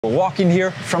We're walking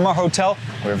here from our hotel.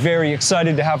 We're very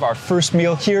excited to have our first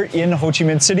meal here in Ho Chi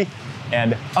Minh City.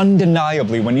 And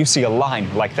undeniably, when you see a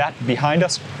line like that behind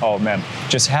us, oh man,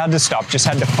 just had to stop, just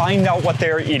had to find out what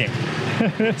they're eating.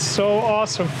 It's so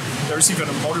awesome. There's even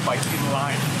a motorbike in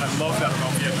line. I love that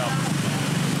about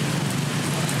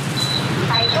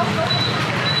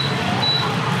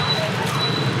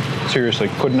Vietnam. Seriously,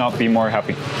 could not be more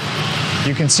happy.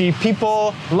 You can see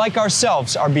people like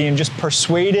ourselves are being just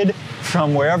persuaded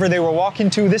from wherever they were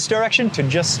walking to this direction to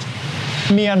just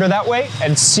meander that way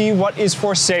and see what is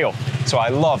for sale. So I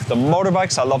love the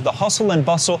motorbikes, I love the hustle and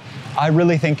bustle. I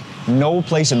really think no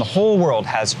place in the whole world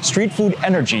has street food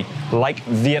energy like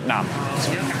Vietnam.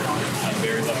 I'm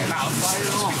very lucky. So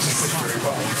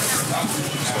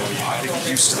you gotta get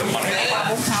used to the money.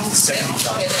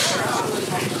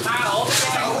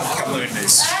 Come in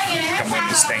is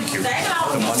thank you. The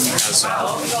money has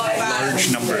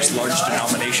large numbers, large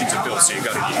denominations of bills, so you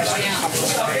gotta get used to it.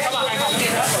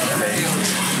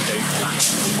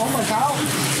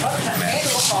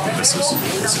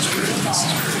 This is great.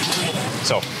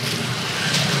 So,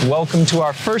 welcome to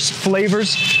our first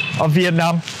flavors of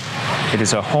Vietnam. It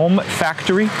is a home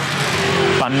factory.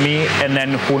 Banh mi, and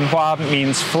then Hun Hoa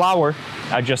means flour.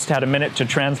 I just had a minute to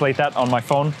translate that on my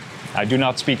phone. I do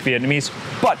not speak Vietnamese,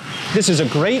 but this is a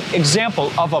great example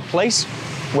of a place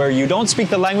where you don't speak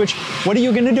the language. What are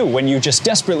you gonna do when you just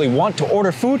desperately want to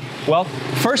order food? Well,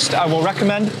 first I will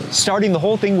recommend starting the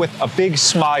whole thing with a big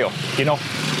smile. You know,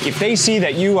 if they see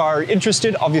that you are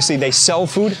interested, obviously they sell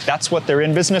food. That's what they're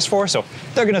in business for, so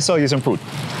they're gonna sell you some food.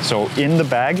 So in the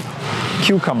bag,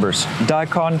 cucumbers,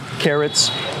 daikon, carrots,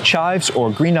 chives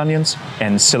or green onions,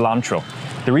 and cilantro.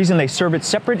 The reason they serve it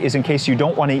separate is in case you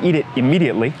don't want to eat it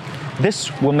immediately.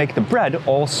 This will make the bread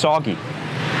all soggy.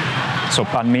 So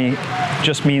banh mi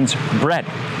just means bread.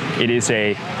 It is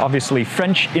a obviously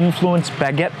French influenced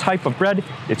baguette type of bread.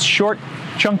 It's short,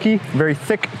 chunky, very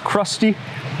thick, crusty.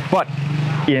 But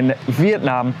in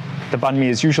Vietnam, the banh mi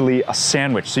is usually a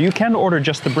sandwich. So you can order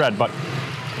just the bread, but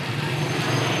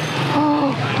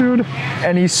oh, dude,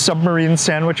 any submarine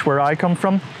sandwich where I come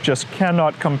from just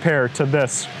cannot compare to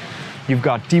this. You've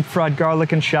got deep fried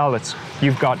garlic and shallots.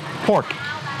 You've got pork.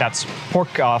 That's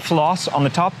pork floss on the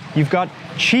top. You've got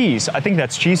cheese. I think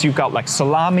that's cheese. You've got like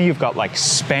salami. You've got like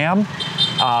Spam.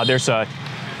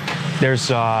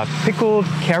 There's a pickled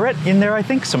carrot in there, I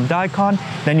think. Some daikon.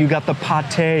 Then you got the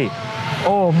pate.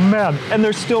 Oh man. And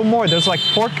there's still more. There's like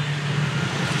pork.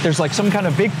 There's like some kind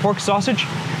of big pork sausage.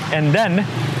 And then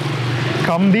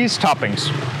come these toppings.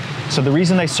 So the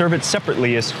reason they serve it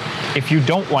separately is if you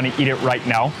don't want to eat it right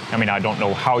now, I mean, I don't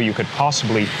know how you could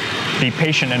possibly be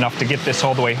patient enough to get this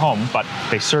all the way home, but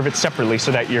they serve it separately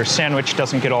so that your sandwich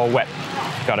doesn't get all wet.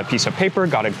 Got a piece of paper,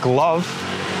 got a glove.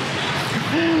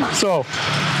 So,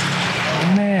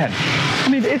 man, I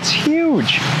mean, it's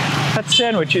huge. That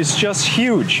sandwich is just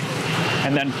huge.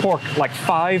 And then pork, like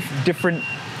 5 different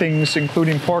things,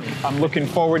 including pork. I'm looking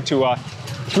forward to a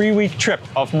 3-week trip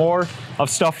of more of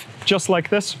stuff just like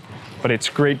this. But it's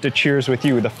great to cheers with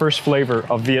you, the first flavor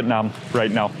of Vietnam right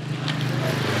now.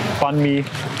 Banh mi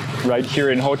right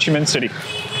here in Ho Chi Minh City.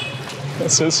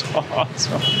 This is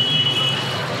awesome.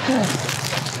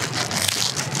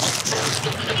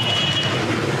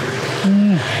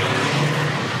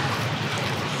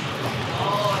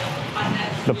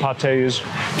 The pate is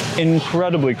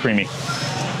incredibly creamy.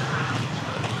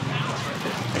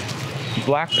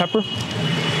 Black pepper.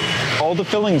 All the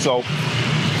fillings though,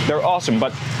 they're awesome,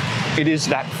 but it is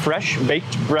that fresh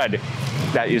baked bread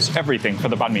that is everything for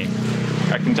the banh mi.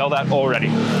 I can tell that already.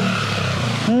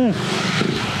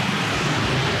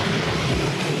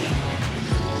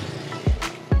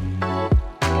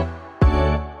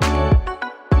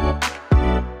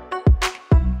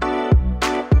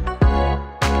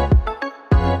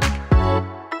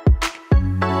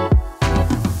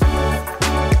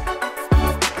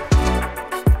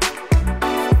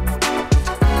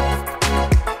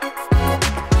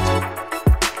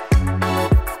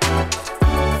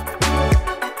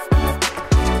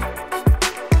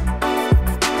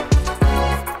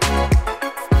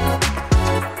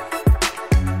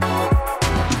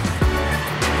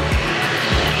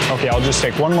 Okay, I'll just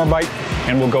take one more bite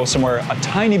and we'll go somewhere a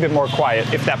tiny bit more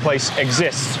quiet if that place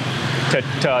exists to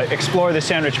explore the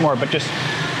sandwich more, but just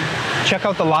check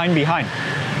out the line behind.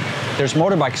 There's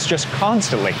motorbikes just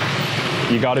constantly.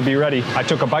 You gotta be ready. I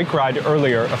took a bike ride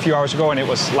earlier a few hours ago and it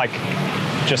was like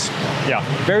just, yeah,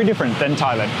 very different than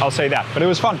Thailand, I'll say that, but it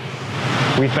was fun.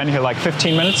 We've been here like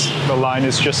 15 minutes. The line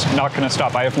is just not gonna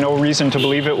stop. I have no reason to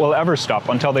believe it will ever stop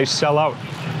until they sell out.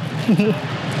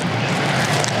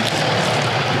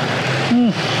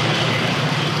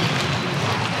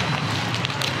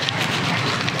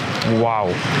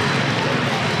 Wow.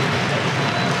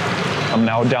 I'm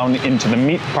now down into the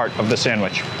meat part of the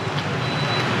sandwich.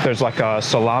 There's like a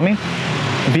salami,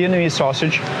 Vietnamese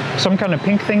sausage, some kind of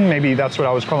pink thing, maybe that's what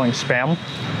I was calling spam,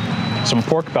 some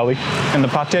pork belly, and the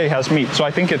pate has meat. So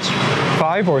I think it's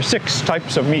 5 or 6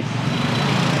 types of meat.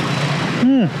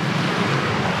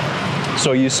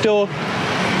 So you still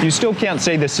can't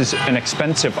say this is an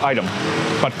expensive item,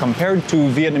 but compared to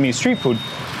Vietnamese street food,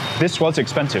 this was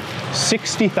expensive.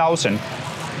 60,000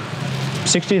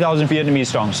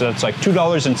 Vietnamese dong, so that's like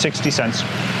 $2.60.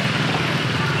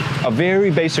 A very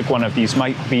basic one of these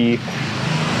might be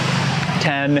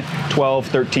 10, 12,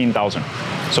 13,000.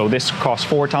 So this costs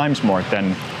 4 times more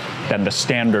than the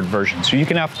standard version. So you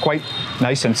can have quite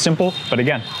nice and simple, but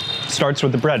again, starts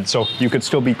with the bread, so you could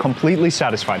still be completely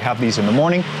satisfied. Have these in the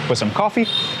morning with some coffee,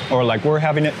 or like we're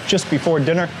having it just before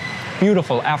dinner.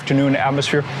 Beautiful afternoon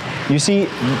atmosphere. You see,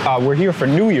 we're here for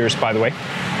New Year's, by the way.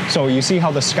 So you see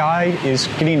how the sky is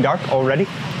getting dark already,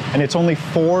 and it's only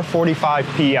 4:45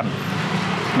 p.m.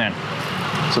 Man,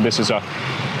 so this is a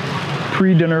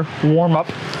pre-dinner warm-up.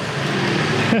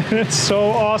 It's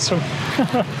so awesome.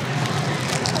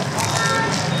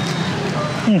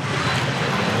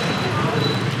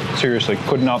 Seriously,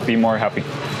 could not be more happy.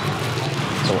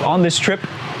 So on this trip,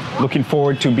 looking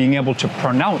forward to being able to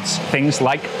pronounce things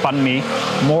like banh mi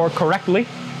more correctly.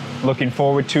 Looking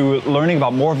forward to learning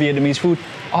about more Vietnamese food,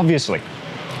 obviously.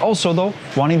 Also though,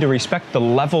 wanting to respect the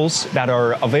levels that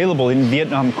are available in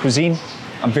Vietnam cuisine.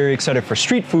 I'm very excited for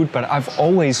street food, but I've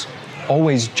always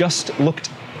just looked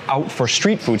out for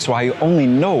street food, so I only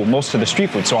know most of the street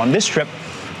food. So on this trip,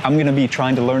 I'm gonna be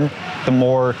trying to learn the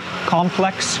more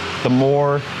complex, the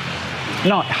more,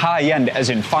 not high-end as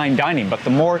in fine dining, but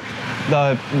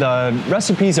the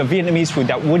recipes of Vietnamese food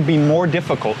that would be more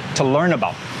difficult to learn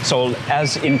about. So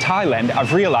as in Thailand,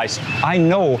 I've realized I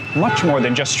know much more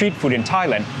than just street food in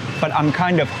Thailand, but I'm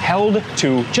kind of held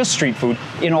to just street food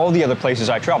in all the other places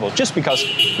I travel, just because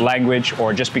language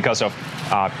or just because of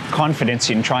confidence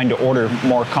in trying to order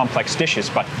more complex dishes.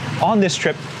 But on this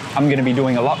trip, I'm gonna be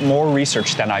doing a lot more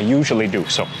research than I usually do.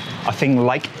 So a thing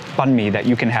like banh mi that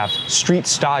you can have street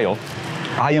style,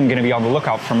 I am gonna be on the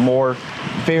lookout for more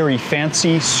very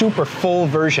fancy, super full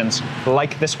versions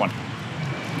like this one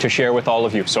to share with all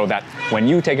of you, so that when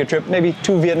you take a trip maybe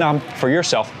to Vietnam for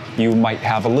yourself, you might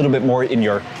have a little bit more in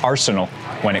your arsenal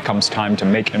when it comes time to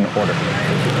make an order.